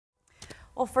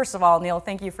Well, first of all, Neil,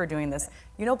 thank you for doing this.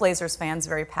 You know Blazers fans,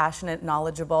 very passionate,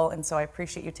 knowledgeable, and so I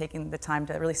appreciate you taking the time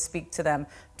to really speak to them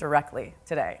directly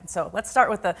today. So let's start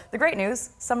with the great news,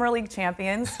 Summer League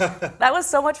champions. That was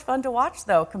so much fun to watch,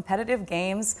 though. Competitive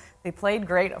games. They played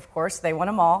great, of course. They won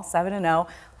them all, 7-0.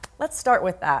 Let's start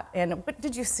with that. And what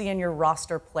did you see in your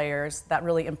roster players that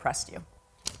really impressed you?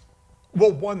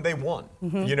 Well, one, they won.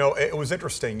 You know, it was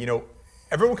interesting. You know,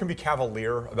 everyone can be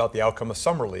cavalier about the outcome of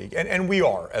Summer League, and we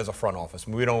are as a front office.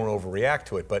 We don't overreact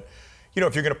to it. But, you know,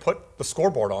 if you're going to put the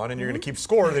scoreboard on and you're going to keep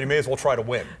score, then you may as well try to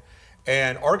win.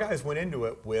 And our guys went into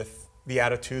it with the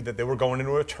attitude that they were going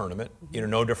into a tournament, you know,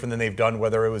 no different than they've done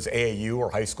whether it was AAU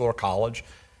or high school or college.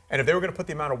 And if they were going to put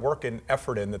the amount of work and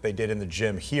effort in that they did in the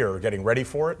gym here, getting ready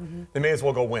for it, they may as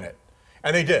well go win it.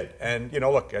 And they did. And, you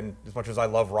know, look, and as much as I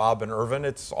love Rob and Irvin,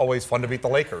 it's always fun to beat the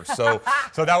Lakers. So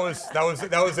that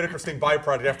was an interesting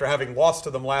byproduct after having lost to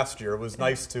them last year. It was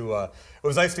nice to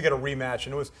get a rematch.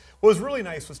 And what was really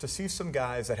nice was to see some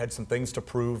guys that had some things to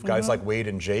prove, guys like Wade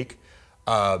and Jake.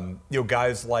 You know,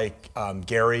 guys like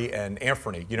Gary and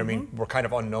Anthony, you know what I mean, were kind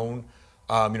of unknown,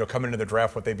 you know, coming into the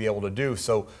draft, what they'd be able to do.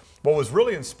 So what was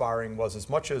really inspiring was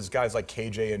as much as guys like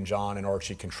KJ and John and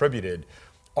Archie contributed,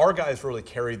 our guys really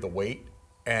carried the weight.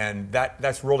 And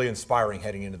that's really inspiring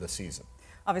heading into the season.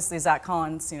 Obviously, Zach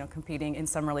Collins, you know, competing in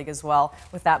Summer League as well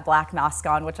with that black mask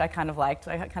on, which I kind of liked.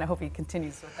 I kind of hope he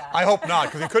continues with that. I hope not,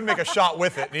 because he couldn't make a shot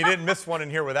with it, and he didn't miss one in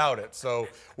here without it. So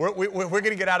we're going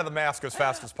to get out of the mask as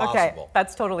fast as possible. Okay,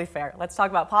 that's totally fair. Let's talk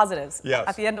about positives. Yes.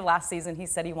 At the end of last season, he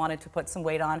said he wanted to put some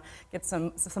weight on, get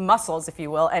some muscles, if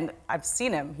you will, and I've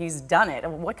seen him. He's done it.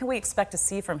 What can we expect to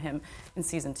see from him in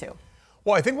season 2?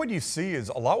 Well, I think what you see is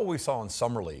a lot what we saw in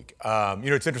Summer League. You know,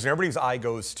 it's interesting. Everybody's eye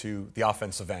goes to the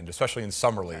offensive end, especially in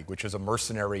Summer League, which is a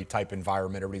mercenary type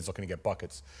environment. Everybody's looking to get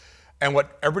buckets. And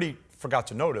what everybody forgot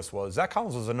to notice was Zach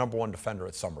Collins was the #1 defender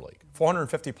at Summer League.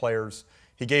 450 players.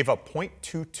 He gave up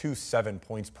 .227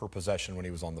 points per possession when he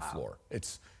was on the floor.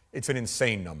 It's an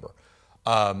insane number.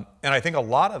 And I think a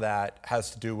lot of that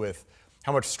has to do with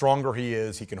how much stronger he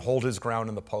is. He can hold his ground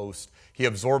in the post. He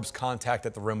absorbs contact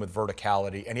at the rim with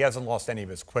verticality, and he hasn't lost any of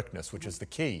his quickness, which is the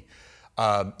key.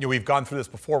 You know, we've gone through this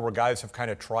before where guys have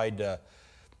kind of tried to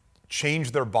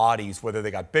change their bodies, whether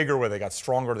they got bigger, whether they got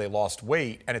stronger, they lost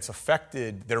weight, and it's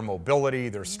affected their mobility,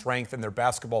 their strength, and their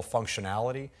basketball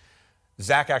functionality.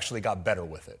 Zach actually got better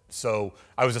with it. So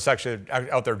I was just actually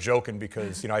out there joking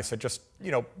because, you know, I said, just,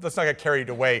 you know, let's not get carried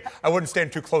away. I wouldn't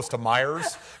stand too close to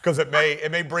Myers because it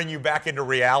may bring you back into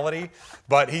reality.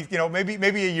 But he, you know, maybe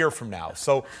a year from now.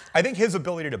 So I think his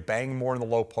ability to bang more in the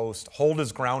low post, hold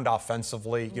his ground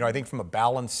offensively, you know, I think from a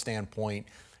balance standpoint,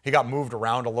 he got moved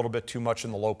around a little bit too much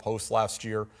in the low post last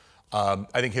year. I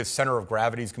think his center of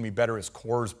gravity is going to be better. His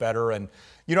core is better. And,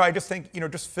 you know, I just think, you know,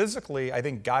 just physically, I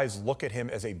think guys look at him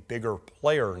as a bigger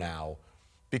player now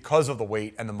because of the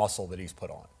weight and the muscle that he's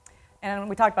put on. And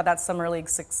we talked about that Summer League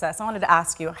success. I wanted to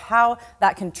ask you how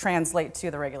that can translate to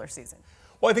the regular season.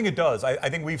 Well, I think it does. I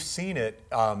think we've seen it.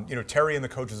 You know, Terry and the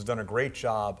coaches have done a great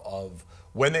job of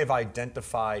when they've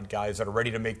identified guys that are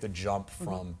ready to make the jump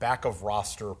from back of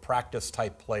roster, practice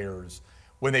type players,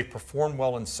 when they perform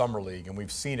well in Summer League, and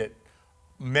we've seen it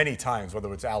many times,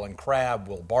 whether it's Alan Crabb,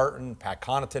 Will Barton, Pat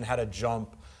Connaughton had a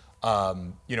jump,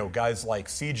 you know, guys like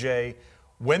CJ.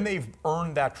 When they've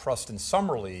earned that trust in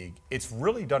Summer League, it's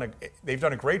really they've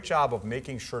done a great job of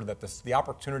making sure that the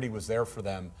opportunity was there for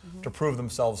them to prove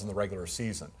themselves in the regular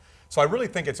season. So I really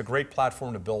think it's a great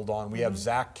platform to build on. We have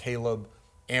Zach, Caleb,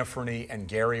 Anthony, and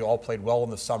Gary all played well in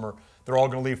the summer. They're all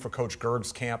going to leave for Coach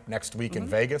Gerg's camp next week in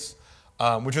Vegas.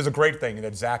 Which is a great thing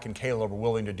that Zach and Caleb are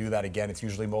willing to do that again. It's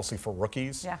usually mostly for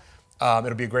rookies. Yeah.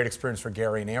 It'll be a great experience for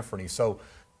Gary and Anthony. So,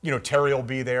 you know, Terry will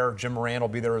be there. Jim Moran will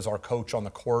be there as our coach on the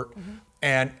court.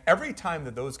 And every time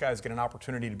that those guys get an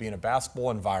opportunity to be in a basketball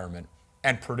environment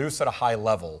and produce at a high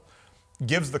level,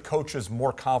 gives the coaches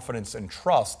more confidence and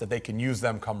trust that they can use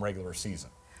them come regular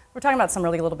season. We're talking about Summer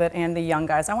League a little bit and the young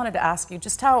guys. I wanted to ask you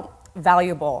just how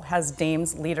valuable has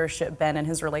Dame's leadership been in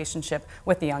his relationship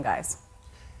with the young guys?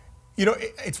 You know,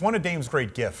 it's one of Dame's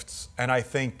great gifts. And I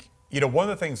think, you know, one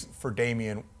of the things for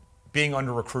Damian, being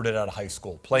under-recruited out of high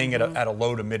school, playing at a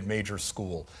low to mid-major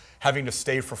school, having to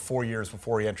stay for 4 years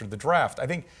before he entered the draft, I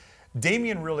think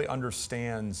Damian really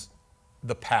understands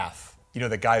the path, you know,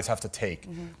 that guys have to take.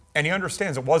 And he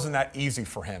understands it wasn't that easy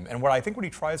for him. And what he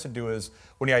tries to do is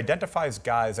when he identifies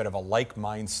guys that have a like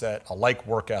mindset, a like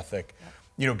work ethic,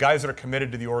 you know, guys that are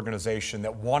committed to the organization,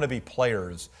 that want to be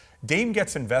players, Dame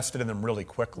gets invested in them really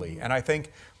quickly. And I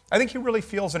think he really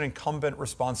feels an incumbent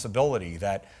responsibility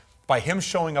that by him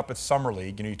showing up at Summer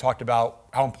League, you know, you talked about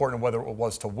how important whether it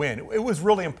was to win. It was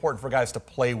really important for guys to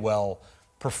play well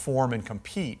perform and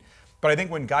compete. But I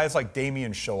think when guys like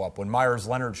Damian show up, when Myers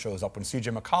Leonard shows up, when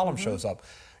CJ McCollum shows up,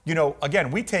 you know,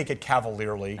 again, we take it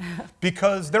cavalierly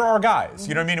because they're our guys.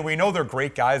 You know what I mean? And we know they're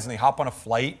great guys and they hop on a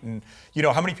flight. And, you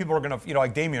know, how many people are going to, you know,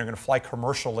 like Damian, are going to fly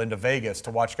commercial into Vegas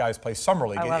to watch guys play Summer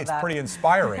League? It's pretty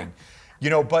inspiring. You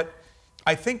know, but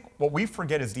I think what we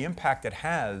forget is the impact it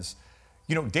has.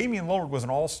 You know, Damian Lillard was an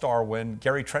all-star when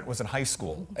Gary Trent was in high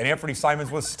school and Anthony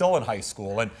Simons was still in high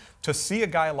school. And to see a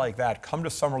guy like that come to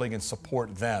Summer League and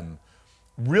support them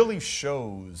really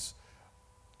shows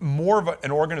more of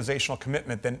an organizational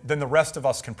commitment than the rest of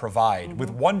us can provide. With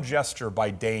one gesture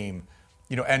by Dame,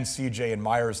 you know, and CJ and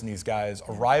Myers and these guys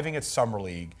arriving at Summer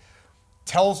League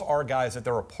tells our guys that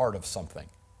they're a part of something.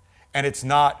 And it's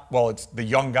not, well, it's the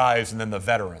young guys and then the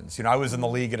veterans. You know, I was in the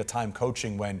league at a time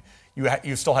coaching when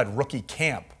you still had rookie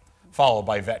camp followed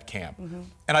by vet camp.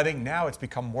 And I think now it's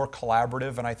become more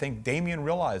collaborative, and I think Damian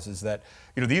realizes that,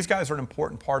 you know, these guys are an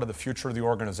important part of the future of the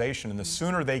organization, and the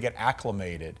sooner they get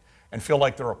acclimated and feel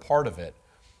like they're a part of it,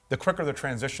 the quicker the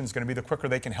transition is going to be, the quicker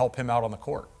they can help him out on the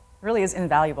court. It really is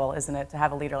invaluable, isn't it, to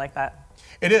have a leader like that?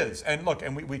 It is. And look,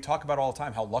 and we talk about all the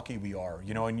time how lucky we are,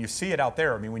 you know, and you see it out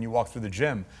there. I mean, when you walk through the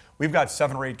gym, we've got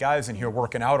 7 or 8 guys in here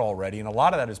working out already, and a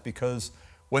lot of that is because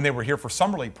when they were here for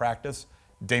Summer League practice,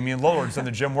 Damian Lillard's in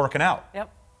the gym working out.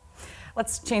 Yep.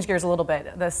 Let's change gears a little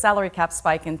bit. The salary cap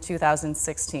spike in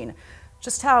 2016.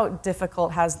 Just how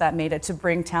difficult has that made it to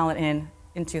bring talent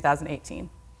in 2018?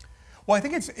 Well, I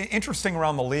think it's interesting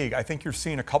around the league. I think you're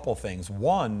seeing a couple of things.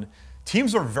 One,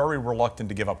 teams are very reluctant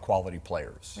to give up quality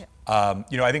players. Yeah.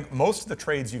 You know, I think most of the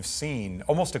trades you've seen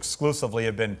almost exclusively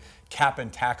have been cap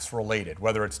and tax related,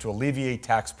 whether it's to alleviate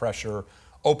tax pressure,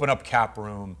 open up cap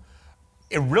room.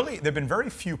 There've been very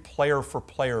few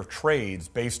player-for-player trades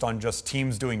based on just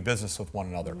teams doing business with one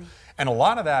another. And a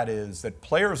lot of that is that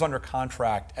players under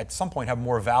contract at some point have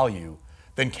more value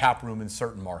than cap room in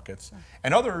certain markets.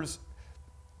 And others,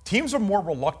 teams are more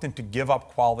reluctant to give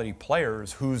up quality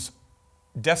players whose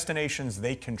destinations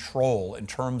they control in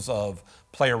terms of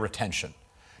player retention.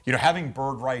 You know, having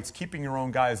bird rights, keeping your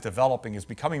own guys developing is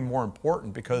becoming more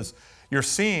important because you're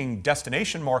seeing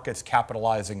destination markets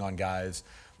capitalizing on guys.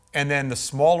 And then the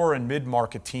smaller and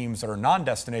mid-market teams that are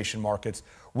non-destination markets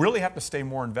really have to stay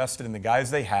more invested in the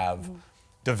guys they have,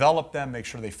 develop them, make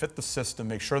sure they fit the system,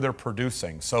 make sure they're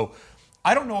producing. So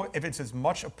I don't know if it's as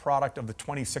much a product of the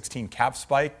 2016 cap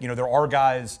spike. You know, there are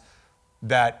guys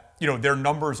that, you know, their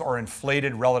numbers are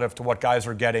inflated relative to what guys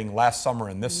are getting last summer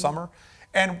and this summer.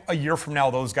 And a year from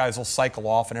now, those guys will cycle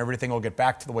off and everything will get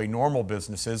back to the way normal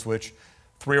business is, which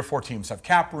 3 or 4 teams have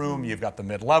cap room, you've got the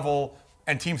mid-level,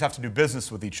 and teams have to do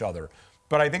business with each other.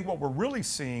 But I think what we're really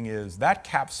seeing is that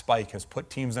cap spike has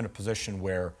put teams in a position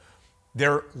where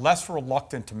they're less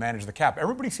reluctant to manage the cap.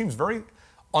 Everybody seems very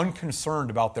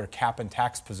unconcerned about their cap and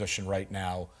tax position right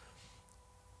now,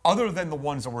 other than the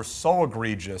ones that were so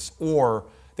egregious or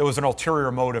there was an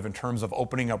ulterior motive in terms of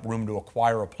opening up room to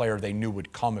acquire a player they knew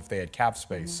would come if they had cap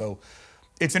space. So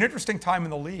it's an interesting time in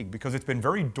the league because it's been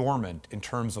very dormant in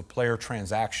terms of player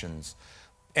transactions.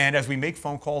 And as we make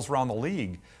phone calls around the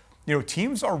league, you know,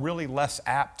 teams are really less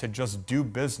apt to just do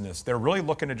business. They're really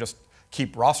looking to just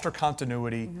keep roster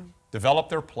continuity, develop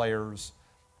their players,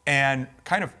 and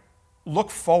kind of look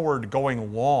forward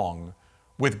going long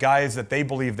with guys that they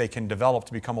believe they can develop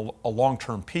to become a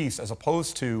long-term piece, as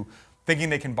opposed to thinking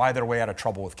they can buy their way out of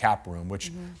trouble with cap room,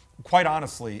 which quite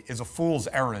honestly is a fool's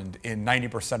errand in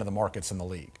 90% of the markets in the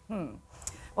league.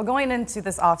 Well, going into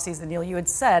this offseason, Neil, you had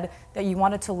said that you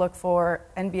wanted to look for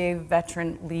NBA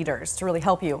veteran leaders to really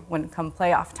help you when come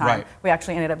playoff time. Right. We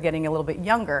actually ended up getting a little bit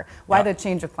younger. Why the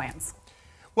change of plans?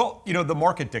 Well, you know, the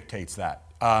market dictates that.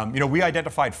 You know, we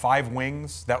identified 5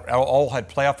 wings that all had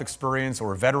playoff experience or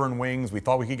were veteran wings we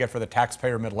thought we could get for the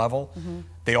taxpayer mid-level.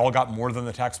 They all got more than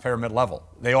the taxpayer mid-level.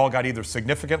 They all got either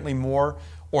significantly more,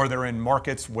 or they're in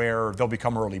markets where they'll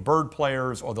become early bird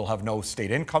players, or they'll have no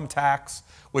state income tax,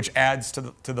 which adds to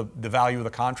the value of the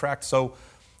contract. So,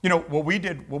 you know, what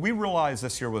we realized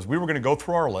this year was we were going to go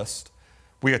through our list.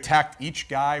 We attacked each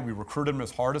guy. We recruited them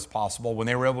as hard as possible. When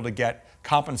they were able to get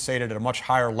compensated at a much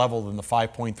higher level than the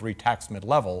 5.3 tax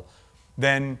mid-level,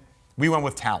 then we went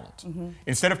with talent.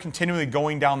 Instead of continually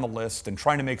going down the list and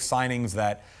trying to make signings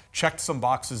that checked some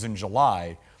boxes in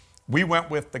July, we went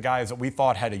with the guys that we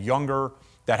thought had a younger,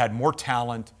 that had more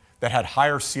talent, that had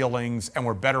higher ceilings, and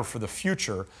were better for the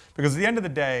future. Because at the end of the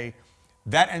day,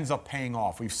 that ends up paying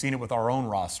off. We've seen it with our own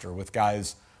roster, with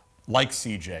guys like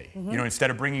CJ. You know,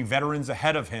 instead of bringing veterans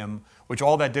ahead of him, which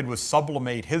all that did was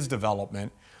sublimate his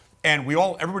development, and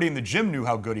everybody in the gym knew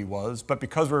how good he was, but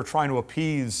because we were trying to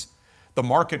appease the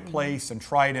marketplace and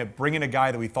try to bring in a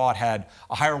guy that we thought had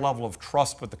a higher level of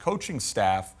trust with the coaching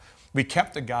staff, we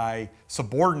kept a guy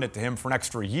subordinate to him for an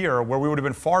extra year where we would have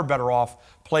been far better off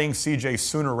playing CJ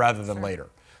sooner rather than later.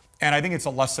 And I think it's a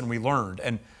lesson we learned.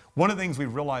 And one of the things we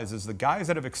realized is the guys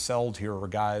that have excelled here are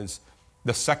guys,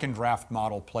 the second draft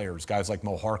model players, guys like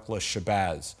Mo Harkless,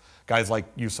 Shabazz, guys like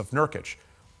Yusuf Nurkic.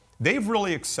 They've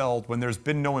really excelled when there's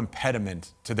been no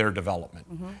impediment to their development.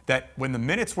 That when the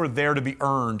minutes were there to be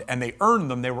earned and they earned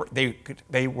them,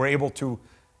 they were able to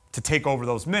take over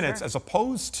those minutes, as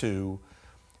opposed to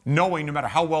knowing no matter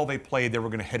how well they played, they were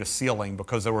going to hit a ceiling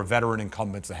because there were veteran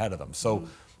incumbents ahead of them. So,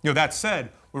 that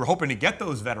said, we were hoping to get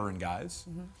those veteran guys,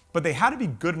 but they had to be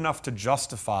good enough to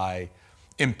justify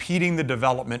impeding the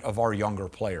development of our younger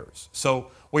players.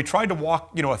 So we tried to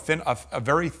walk, a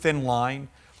very thin line.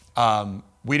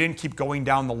 We didn't keep going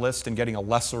down the list and getting a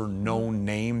lesser known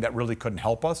name that really couldn't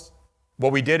help us.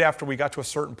 What we did after we got to a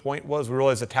certain point was we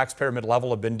realized the taxpayer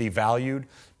mid-level had been devalued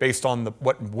based on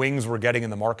what wings we're getting in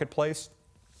the marketplace.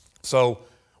 So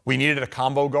we needed a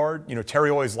combo guard. Terry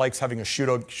always likes having a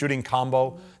shooting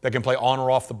combo that can play on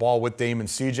or off the ball with Dame and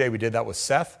CJ. We did that with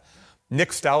Seth. Nick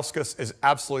Stauskas is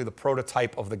absolutely the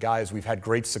prototype of the guys we've had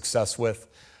great success with.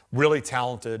 Really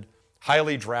talented,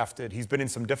 highly drafted. He's been in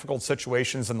some difficult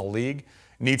situations in the league,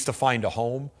 needs to find a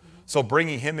home. So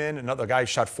bringing him in, another guy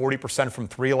shot 40% from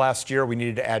three last year. We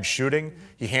needed to add shooting.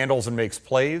 He handles and makes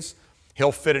plays.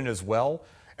 He'll fit in as well.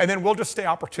 And then we'll just stay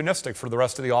opportunistic for the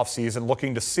rest of the offseason,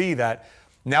 looking to see that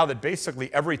now that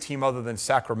basically every team other than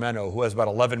Sacramento, who has about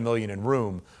 $11 million in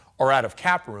room, are out of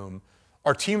cap room,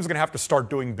 our team's going to have to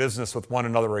start doing business with one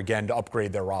another again to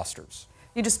upgrade their rosters.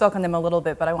 You just spoke on them a little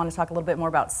bit, but I want to talk a little bit more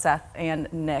about Seth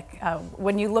and Nick.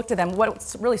 When you looked at them,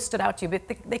 what really stood out to you?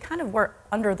 But they kind of were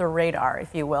under the radar,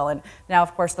 if you will. And now,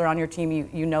 of course, they're on your team.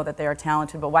 You know that they are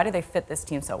talented. But why do they fit this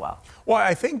team so well? Well,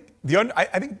 I think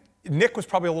Nick was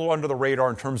probably a little under the radar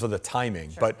in terms of the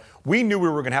timing, but we knew we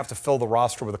were going to have to fill the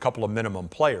roster with a couple of minimum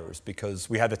players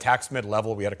because we had the tax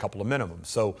mid-level, we had a couple of minimums.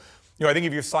 So, I think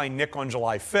if you sign Nick on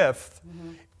July 5th,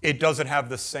 it doesn't have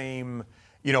the same,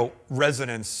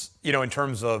 resonance, in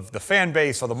terms of the fan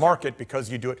base or the market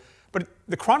because you do it. But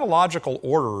the chronological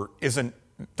order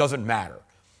doesn't matter.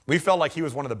 We felt like he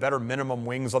was one of the better minimum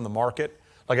wings on the market.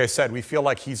 Like I said, we feel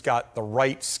like he's got the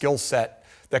right skill set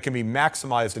that can be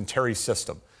maximized in Terry's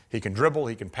system. He can dribble,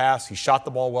 he can pass, he shot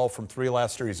the ball well from three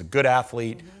last year, he's a good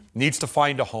athlete, needs to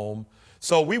find a home.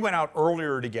 So we went out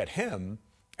earlier to get him,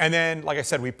 and then, like I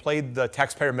said, we played the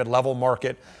taxpayer mid-level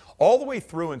market all the way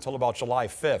through until about July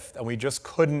 5th, and we just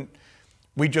couldn't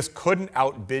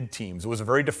outbid teams. It was a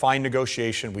very defined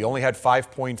negotiation. We only had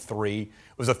 5.3. It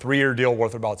was a 3-year deal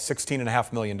worth about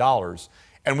 $16.5 million,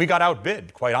 and we got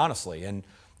outbid, quite honestly. And,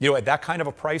 at that kind of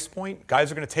a price point,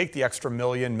 guys are going to take the extra $1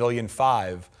 million, $1.5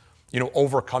 million,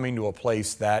 over coming to a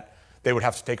place that they would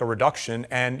have to take a reduction,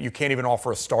 and you can't even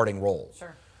offer a starting role.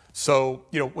 Sure. So,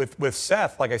 with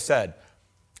Seth, like I said,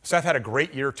 Seth had a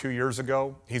great year 2 years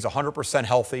ago. He's 100%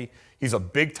 healthy. He's a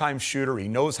big-time shooter. He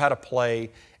knows how to play.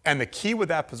 And the key with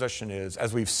that position is,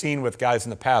 as we've seen with guys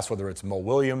in the past, whether it's Mo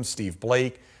Williams, Steve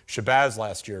Blake, Shabazz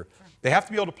last year, they have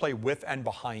to be able to play with and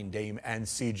behind Dame and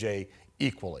CJ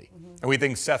equally. And we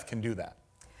think Seth can do that.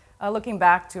 Looking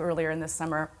back to earlier in this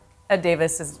summer, Ed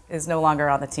Davis is no longer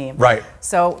on the team. Right.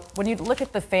 So when you look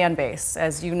at the fan base,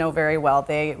 as you know very well,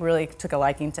 they really took a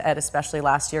liking to Ed, especially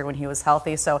last year when he was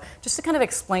healthy. So just to kind of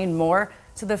explain more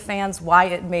to the fans why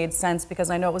it made sense, because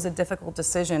I know it was a difficult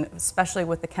decision, especially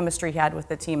with the chemistry he had with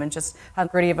the team and just how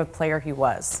gritty of a player he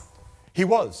was. He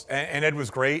was, and Ed was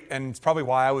great, and it's probably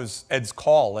why I was Ed's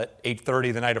call at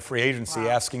 8:30 the night of free agency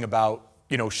asking about,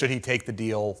 should he take the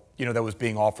deal, that was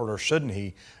being offered or shouldn't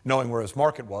he, knowing where his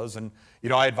market was. And,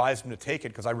 I advised him to take it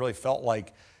because I really felt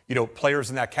like, players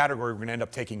in that category were going to end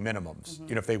up taking minimums,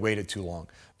 if they waited too long.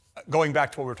 Going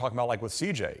back to what we were talking about, like with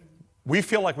CJ, we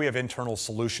feel like we have internal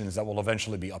solutions that will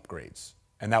eventually be upgrades.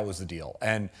 And that was the deal.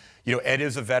 And, Ed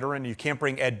is a veteran. You can't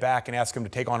bring Ed back and ask him to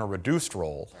take on a reduced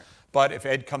role. Sure. But if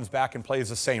Ed comes back and plays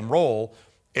the same role,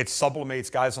 it sublimates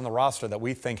guys on the roster that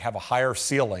we think have a higher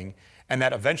ceiling and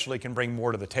that eventually can bring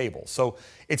more to the table. So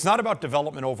it's not about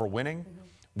development over winning.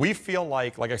 We feel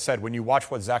like I said, when you watch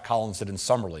what Zach Collins did in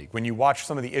Summer League, when you watch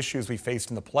some of the issues we faced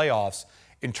in the playoffs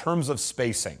in terms of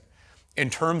spacing, in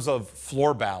terms of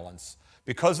floor balance,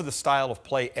 because of the style of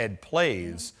play Ed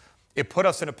plays, it put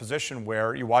us in a position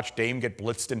where you watch Dame get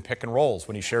blitzed in pick and rolls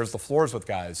when he shares the floors with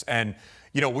guys. And,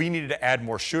 we needed to add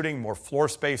more shooting, more floor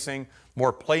spacing,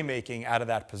 more playmaking out of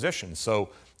that position. So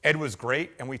Ed was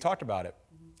great, and we talked about it.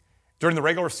 During the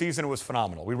regular season, it was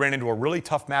phenomenal. We ran into a really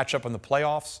tough matchup in the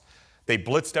playoffs. They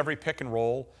blitzed every pick and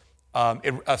roll.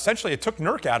 Essentially it took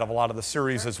Nurk out of a lot of the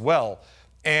series as well.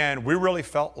 And we really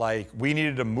felt like we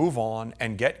needed to move on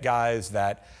and get guys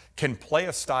that can play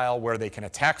a style where they can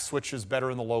attack switches better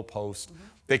in the low post.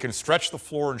 They can stretch the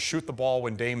floor and shoot the ball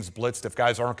when Dame's blitzed if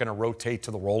guys aren't going to rotate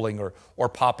to the rolling or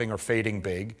popping or fading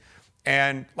big.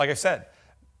 And like I said,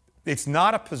 it's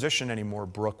not a position anymore,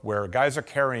 Brooke, where guys are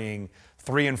carrying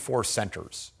 3 and 4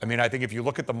 centers. I mean, I think if you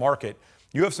look at the market,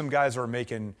 you have some guys that are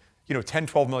making, $10,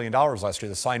 $12 million last year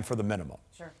that signed for the minimum.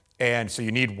 Sure. And so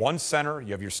you need one center,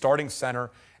 you have your starting center,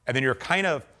 and then you're kind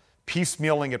of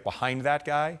piecemealing it behind that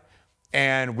guy.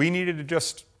 And we needed to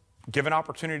just give an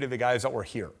opportunity to the guys that were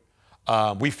here.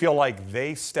 We feel like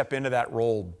they step into that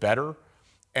role better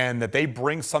and that they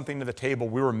bring something to the table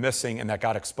we were missing and that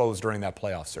got exposed during that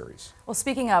playoff series. Well,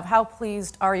 speaking of, how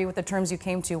pleased are you with the terms you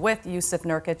came to with Jusuf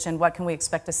Nurkic, and what can we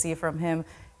expect to see from him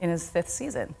in his 5th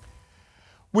season?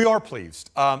 We are pleased.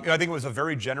 I think it was a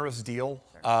very generous deal,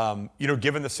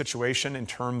 given the situation in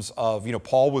terms of,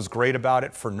 Paul was great about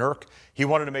it for Nurk. He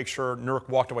wanted to make sure Nurk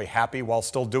walked away happy while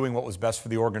still doing what was best for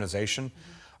the organization.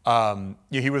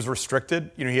 He was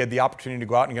restricted. He had the opportunity to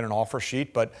go out and get an offer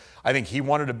sheet, but I think he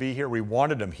wanted to be here. We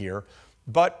wanted him here.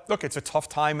 But look, it's a tough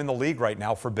time in the league right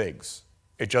now for bigs.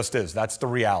 It just is. That's the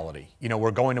reality.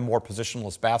 We're going to more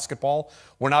positionless basketball.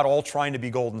 We're not all trying to be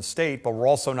Golden State, but we're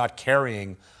also not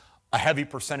carrying a heavy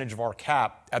percentage of our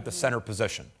cap at the center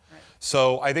position. Right.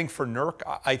 So I think for Nurk,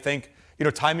 I think,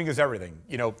 timing is everything.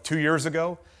 2 years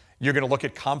ago, you're going to look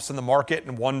at comps in the market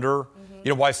and wonder,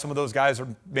 why some of those guys are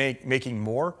making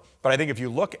more. But I think if you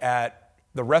look at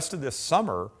the rest of this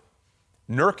summer,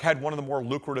 Nurk had one of the more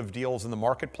lucrative deals in the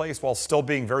marketplace while still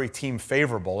being very team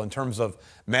favorable in terms of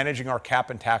managing our cap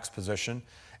and tax position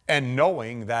and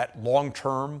knowing that long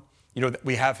term, that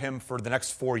we have him for the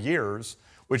next 4 years,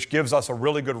 which gives us a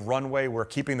really good runway. We're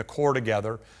keeping the core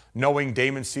together, knowing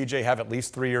Dame and CJ have at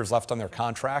least 3 years left on their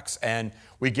contracts, and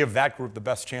we give that group the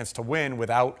best chance to win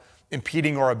without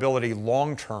impeding our ability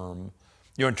long term,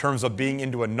 in terms of being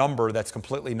into a number that's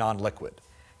completely non-liquid.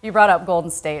 You brought up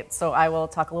Golden State, so I will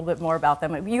talk a little bit more about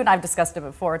them. You and I have discussed it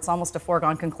before. It's almost a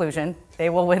foregone conclusion. They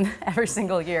will win every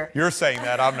single year. You're saying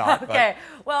that, I'm not. Okay,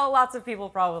 well, lots of people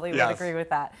probably would agree with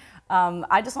that.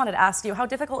 I just wanted to ask you, how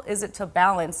difficult is it to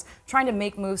balance trying to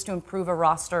make moves to improve a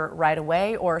roster right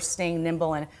away or staying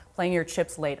nimble and playing your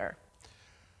chips later?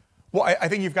 Well, I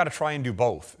think you've got to try and do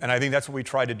both, and I think that's what we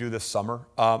tried to do this summer.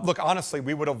 Look, honestly,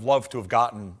 we would have loved to have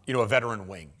gotten, a veteran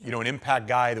wing, an impact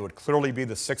guy that would clearly be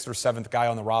the 6th or 7th guy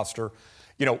on the roster.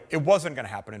 It wasn't going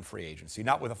to happen in free agency,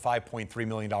 not with a $5.3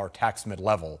 million tax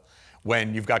mid-level,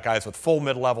 when you've got guys with full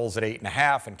mid-levels at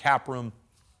 8.5 and cap room.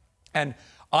 And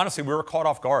honestly, we were caught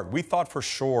off guard. We thought for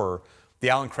sure the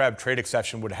Allen Crabbe trade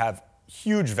exception would have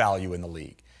huge value in the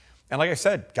league. And like I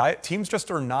said, teams just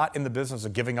are not in the business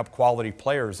of giving up quality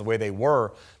players the way they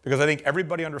were, because I think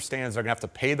everybody understands they're going to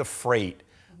have to pay the freight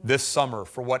this summer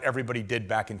for what everybody did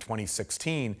back in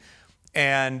 2016.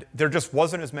 And there just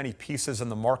wasn't as many pieces in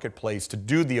the marketplace to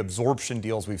do the absorption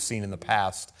deals we've seen in the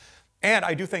past. And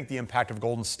I do think the impact of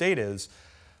Golden State is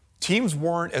teams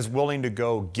weren't as willing to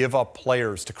go give up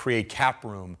players to create cap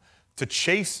room to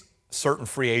chase certain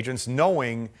free agents,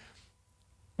 knowing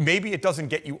maybe it doesn't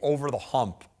get you over the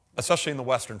hump, especially in the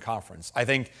Western Conference. I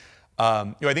think,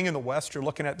 I think in the West, you're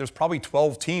looking at, there's probably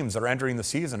 12 teams that are entering the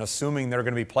season assuming they're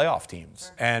going to be playoff teams.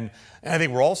 Sure. And I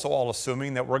think we're also all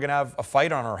assuming that we're going to have a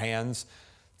fight on our hands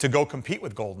to go compete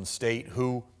with Golden State,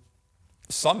 who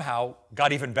somehow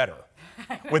got even better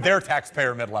with their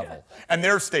taxpayer mid-level and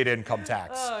their state income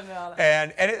tax. Oh, no.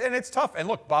 And it's tough. And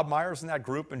look, Bob Myers and that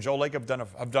group and Joe Lake have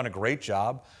done a great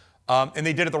job. And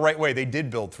they did it the right way. They did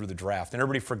build through the draft, and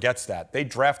everybody forgets that. They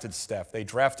drafted Steph. They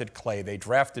drafted Clay. They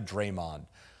drafted Draymond.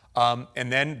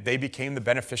 And then they became the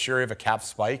beneficiary of a cap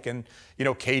spike, and,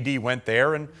 KD went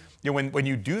there. And, when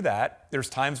you do that, there's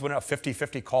times when a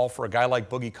 50-50 call for a guy like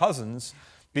Boogie Cousins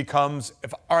becomes,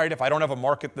 if I don't have a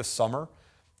market this summer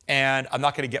and I'm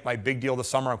not going to get my big deal this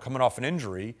summer, I'm coming off an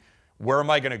injury, where am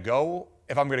I going to go?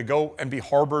 If I'm going to go and be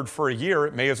harbored for a year,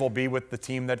 it may as well be with the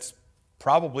team that's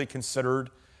probably considered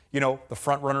the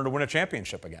front runner to win a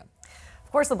championship again.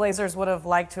 Of course, the Blazers would have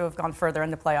liked to have gone further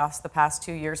in the playoffs the past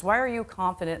 2 years. Why are you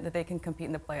confident that they can compete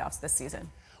in the playoffs this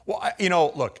season? Well,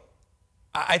 look,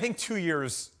 I think 2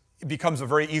 years becomes a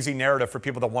very easy narrative for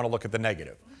people that want to look at the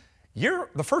negative.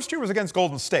 The first year was against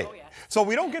Golden State. Oh, yeah. So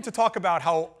we don't get to talk about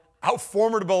how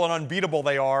formidable and unbeatable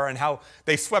they are and how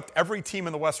they swept every team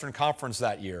in the Western Conference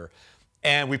that year.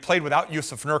 And we played without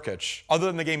Jusuf Nurkic, other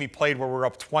than the game he played where we were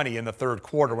up 20 in the third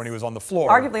quarter when he was on the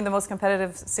floor. Arguably the most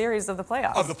competitive series of the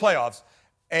playoffs.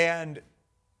 And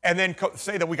then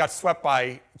say that we got swept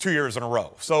by 2 years in a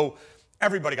row. So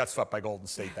everybody got swept by Golden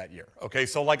State that year. Okay,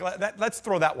 so like let's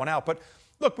throw that one out. But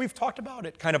look, we've talked about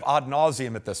it kind of ad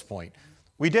nauseum at this point.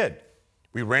 We did.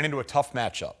 We ran into a tough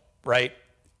matchup, right?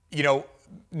 You know,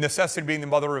 necessity being the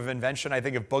mother of invention. I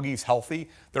think if Boogie's healthy,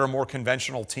 they're a more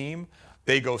conventional team.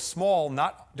 They go small,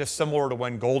 not dissimilar to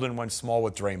when Golden went small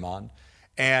with Draymond.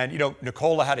 And, you know,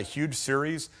 Nikola had a huge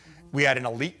series. We had an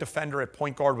elite defender at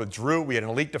point guard with Drew. We had an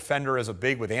elite defender as a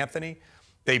big with Anthony.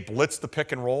 They blitzed the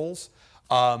pick and rolls.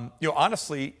 You know,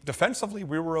 honestly, defensively,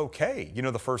 we were okay. You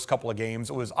know, the first couple of games.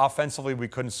 It was offensively, we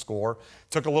couldn't score.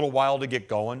 Took a little while to get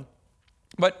going.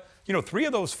 But, you know, 3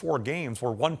 of those 4 games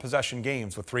were one-possession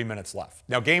games with 3 minutes left.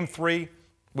 Now, game 3,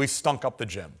 we stunk up the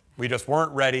gym. We just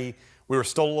weren't ready. We were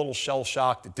still a little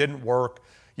shell-shocked. It didn't work.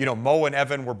 You know, Mo and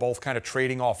Evan were both kind of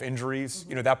trading off injuries,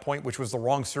 you know, at that point, which was the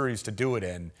wrong series to do it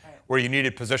in, where you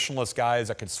needed positionless guys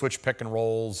that could switch pick and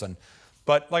rolls.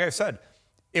 But like I said,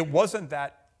 it wasn't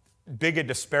that big a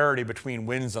disparity between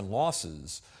wins and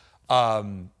losses.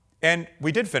 And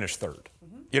we did finish third.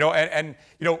 You know, and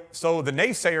you know, so the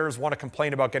naysayers want to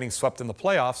complain about getting swept in the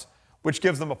playoffs, which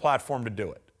gives them a platform to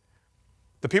do it.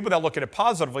 The people that look at it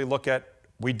positively look at,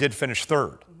 we did finish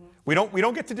third. We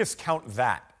don't get to discount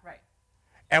that. Right.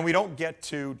 And we don't get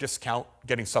to discount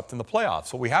getting swept in the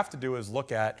playoffs. What we have to do is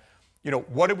look at, you know,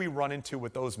 what did we run into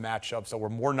with those matchups that were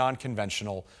more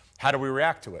non-conventional? How do we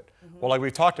react to it? Well, like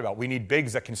we talked about, we need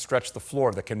bigs that can stretch the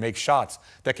floor, that can make shots,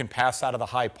 that can pass out of the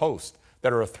high post,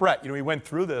 that are a threat. You know, we went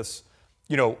through this,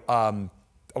 you know, I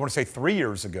want to say 3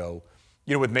 years ago,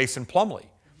 you know, with Mason Plumlee.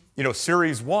 You know,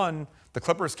 Series 1, the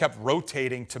Clippers kept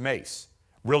rotating to Mace.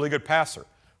 Really good passer.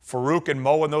 Farouk and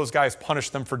Mo and those guys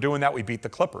punished them for doing that. We beat the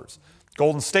Clippers.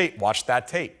 Golden State watched that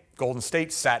tape. Golden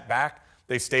State sat back.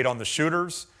 They stayed on the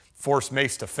shooters, forced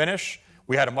Mace to finish.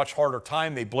 We had a much harder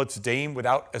time. They blitzed Dame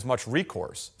without as much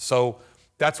recourse. So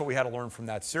that's what we had to learn from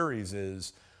that series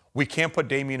is we can't put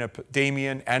Damian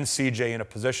and CJ in a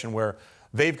position where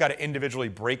they've got to individually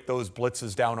break those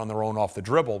blitzes down on their own off the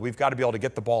dribble. We've got to be able to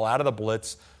get the ball out of the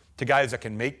blitz to guys that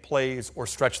can make plays or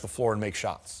stretch the floor and make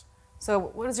shots. So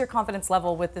what is your confidence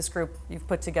level with this group you've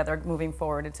put together moving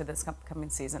forward into this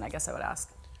coming season, I guess I would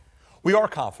ask? We are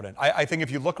confident. I think if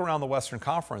you look around the Western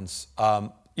Conference,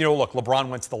 you know, look, LeBron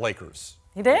went to the Lakers.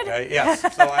 He did? Okay? Yes.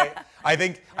 So I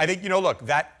think, you know, look,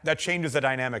 that changes the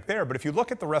dynamic there. But if you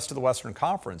look at the rest of the Western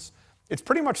Conference, it's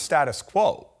pretty much status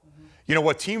quo. You know,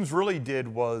 what teams really did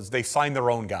was they signed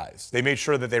their own guys. They made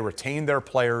sure that they retained their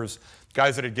players,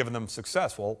 guys that had given them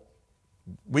success. Well,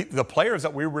 the players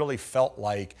that we really felt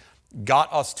like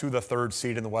got us to the 3rd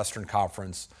seed in the Western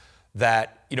Conference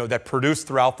that, you know, that produced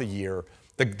throughout the year,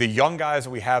 the young guys that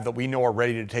we have that we know are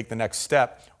ready to take the next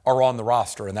step are on the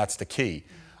roster, and that's the key.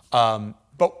 But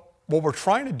what we're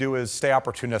trying to do is stay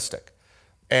opportunistic.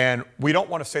 And we don't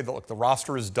want to say that, look, the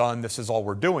roster is done, this is all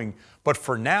we're doing. But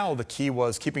for now, the key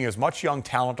was keeping as much young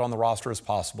talent on the roster as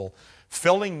possible,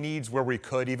 filling needs where we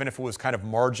could, even if it was kind of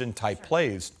margin-type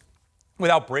plays,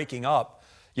 without breaking up.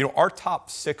 You know, our top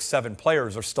 6, 7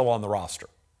 players are still on the roster.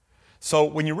 So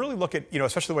when you really look at, you know,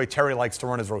 especially the way Terry likes to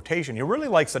run his rotation, he really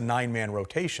likes a 9-man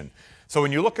rotation. So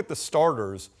when you look at the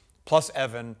starters, plus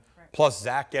Evan, plus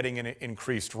Zach getting an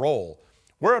increased role,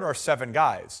 we're at our 7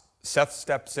 guys. Seth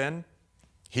steps in.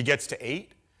 He gets to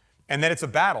 8, and then it's a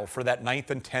battle for that 9th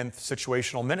and 10th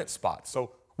situational minute spot.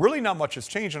 So really not much has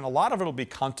changed, and a lot of it will be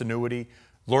continuity,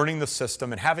 learning the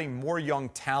system, and having more young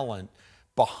talent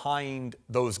behind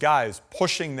those guys,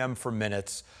 pushing them for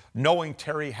minutes, knowing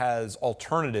Terry has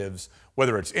alternatives,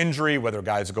 whether it's injury, whether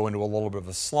guys go into a little bit of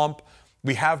a slump.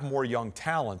 We have more young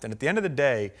talent, and at the end of the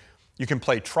day, you can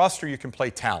play trust or you can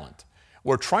play talent.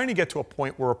 We're trying to get to a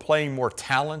point where we're playing more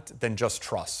talent than just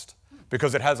trust,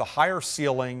 because it has a higher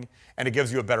ceiling and it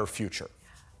gives you a better future.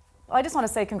 Well, I just want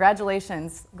to say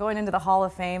congratulations going into the Hall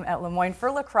of Fame at Lemoyne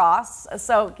for lacrosse.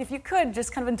 So if you could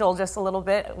just kind of indulge us a little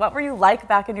bit, what were you like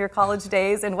back in your college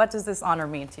days, and what does this honor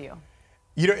mean to you?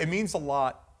 You know, it means a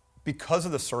lot because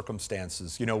of the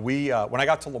circumstances. You know, when I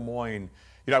got to Lemoyne,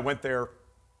 you know, I went there. It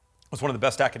was one of the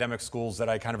best academic schools that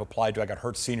I kind of applied to. I got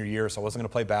hurt senior year, so I wasn't going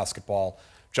to play basketball.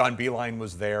 John Beeline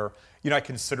was there. You know, I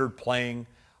considered playing.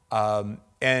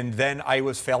 And then I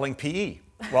was failing PE.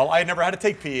 Well, I had never had to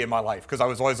take PE in my life because I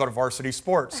was always on a varsity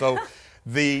sport. So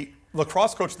the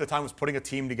lacrosse coach at the time was putting a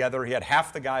team together. He had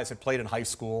half the guys had played in high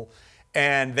school.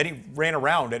 And then he ran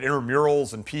around at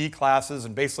intramurals and PE classes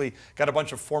and basically got a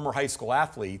bunch of former high school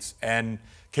athletes and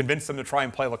convinced them to try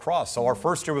and play lacrosse. So our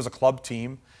first year was a club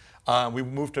team. We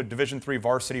moved to Division III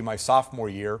varsity my sophomore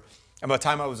year. And by the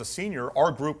time I was a senior,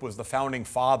 our group was the founding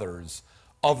fathers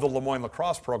of the Lemoyne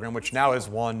lacrosse program, which now has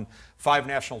won 5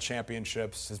 national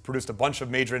championships, has produced a bunch of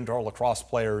major indoor lacrosse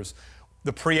players.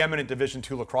 the preeminent Division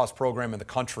II lacrosse program in the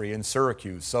country in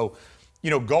Syracuse. So,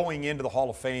 going into the Hall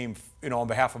of Fame, on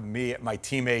behalf of me, my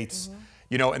teammates,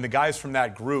 and the guys from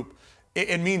that group,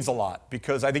 it means a lot,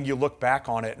 because I think you look back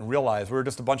on it and realize we were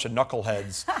just a bunch of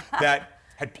knuckleheads that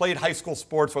had played high school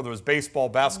sports, whether it was baseball,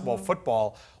 basketball,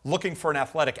 football, looking for an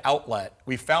athletic outlet.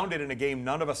 We found it in a game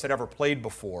none of us had ever played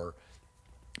before,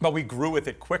 but we grew with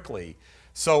it quickly.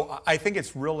 So I think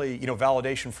it's really,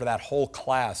 validation for that whole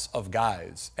class of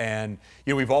guys. And,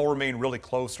 we've all remained really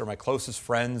close. They're my closest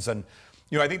friends. And,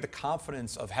 I think the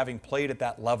confidence of having played at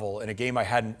that level in a game I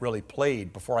hadn't really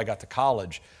played before I got to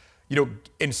college,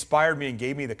 inspired me and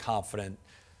gave me the confidence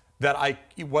that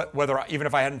even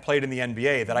if I hadn't played in the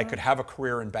NBA, that I could have a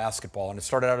career in basketball. And it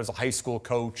started out as a high school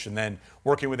coach and then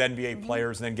working with NBA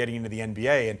players and then getting into the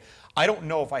NBA. And I don't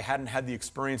know if I hadn't had the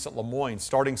experience at Lemoyne,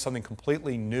 starting something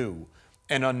completely new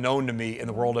and unknown to me in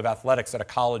the world of athletics at a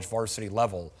college varsity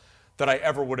level, that I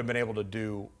ever would have been able to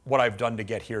do what I've done to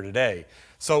get here today.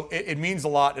 So it means a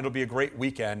lot. It'll be a great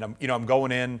weekend. I'm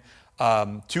going in.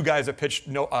 Two guys that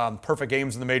pitched perfect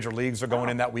games in the major leagues are going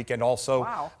in that weekend also.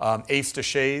 Wow. Ace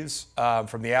DeShays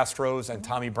from the Astros and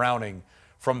Tommy Browning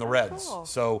from the Reds. Cool.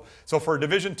 So for a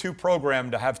Division II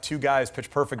program to have two guys pitch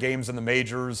perfect games in the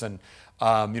majors, and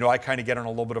I kind of get on a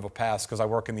little bit of a pass because I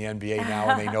work in the NBA now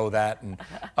and they know that. And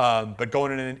but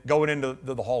going into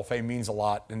the Hall of Fame means a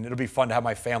lot, and it'll be fun to have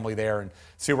my family there and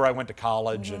see where I went to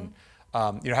college, and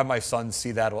have my sons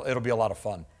see that. It'll be a lot of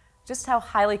fun. Just how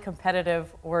highly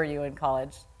competitive were you in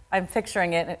college? I'm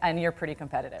picturing it, and you're pretty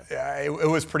competitive. Yeah, it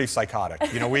was pretty psychotic.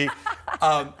 And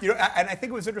I think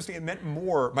it was interesting. It meant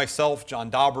more. Myself, John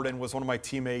Dobberden was one of my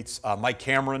teammates. Mike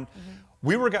Cameron.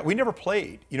 We never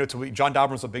played. John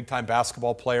Dobberden was a big-time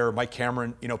basketball player. Mike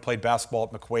Cameron, played basketball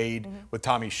at McQuaid with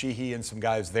Tommy Sheehy and some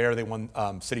guys there. They won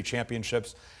city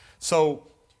championships. So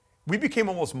we became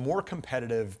almost more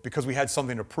competitive because we had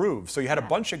something to prove. So you had a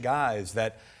bunch of guys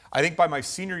that, I think by my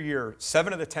senior year,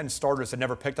 7 of the 10 starters had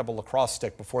never picked up a lacrosse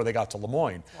stick before they got to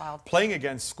Lemoyne. Wow. Playing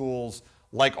against schools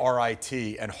like RIT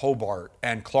and Hobart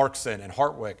and Clarkson and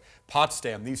Hartwick,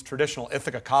 Potsdam, these traditional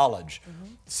Ithaca College,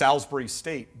 Salisbury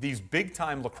State, these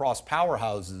big-time lacrosse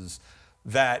powerhouses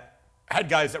that had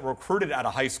guys that were recruited out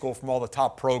of high school from all the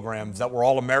top programs, that were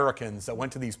all Americans, that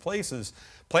went to these places,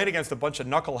 playing against a bunch of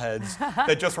knuckleheads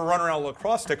that just were running around with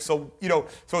lacrosse sticks. So, so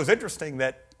it was interesting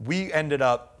that we ended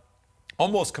up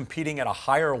almost competing at a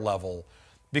higher level,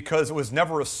 because it was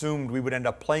never assumed we would end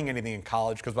up playing anything in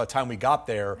college, because by the time we got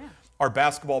there, our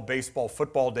basketball, baseball,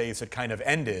 football days had kind of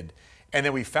ended. And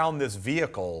then we found this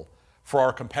vehicle for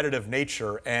our competitive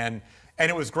nature, and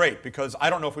it was great, because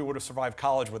I don't know if we would have survived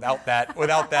college without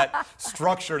that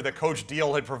structure that Coach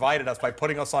Deal had provided us by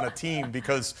putting us on a team,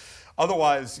 because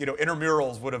otherwise,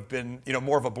 intramurals would have been,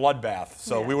 more of a bloodbath.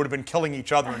 So we would have been killing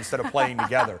each other instead of playing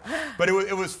together. But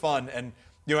it was fun. And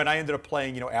and I ended up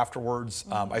playing, afterwards.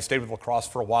 I stayed with lacrosse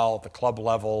for a while at the club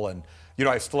level, and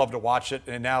I still love to watch it.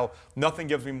 And now nothing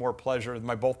gives me more pleasure.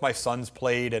 Both my sons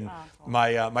played, and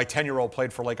my 10-year-old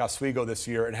played for Lake Oswego this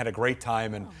year and had a great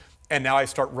time. And now I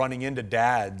start running into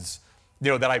dads,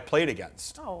 that I played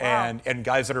against, and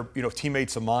guys that are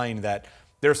teammates of mine, that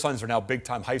their sons are now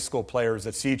big-time high school players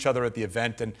that see each other at the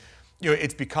event. And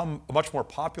it's become a much more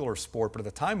popular sport, but at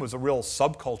the time it was a real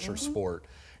subculture sport.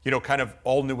 Kind of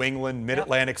all New England,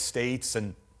 mid-Atlantic states,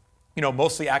 and,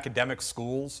 mostly academic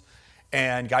schools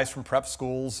and guys from prep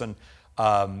schools. And,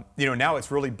 now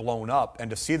it's really blown up. And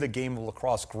to see the game of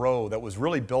lacrosse grow, that was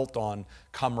really built on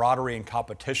camaraderie and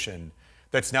competition,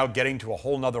 that's now getting to a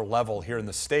whole nother level here in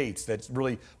the States, that's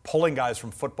really pulling guys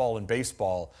from football and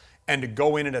baseball. And to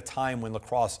go in at a time when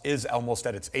lacrosse is almost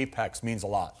at its apex means a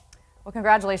lot. Well,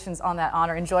 congratulations on that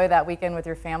honor. Enjoy that weekend with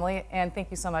your family, and thank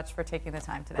you so much for taking the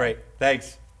time today. Great.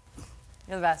 Thanks.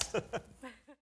 You're the best.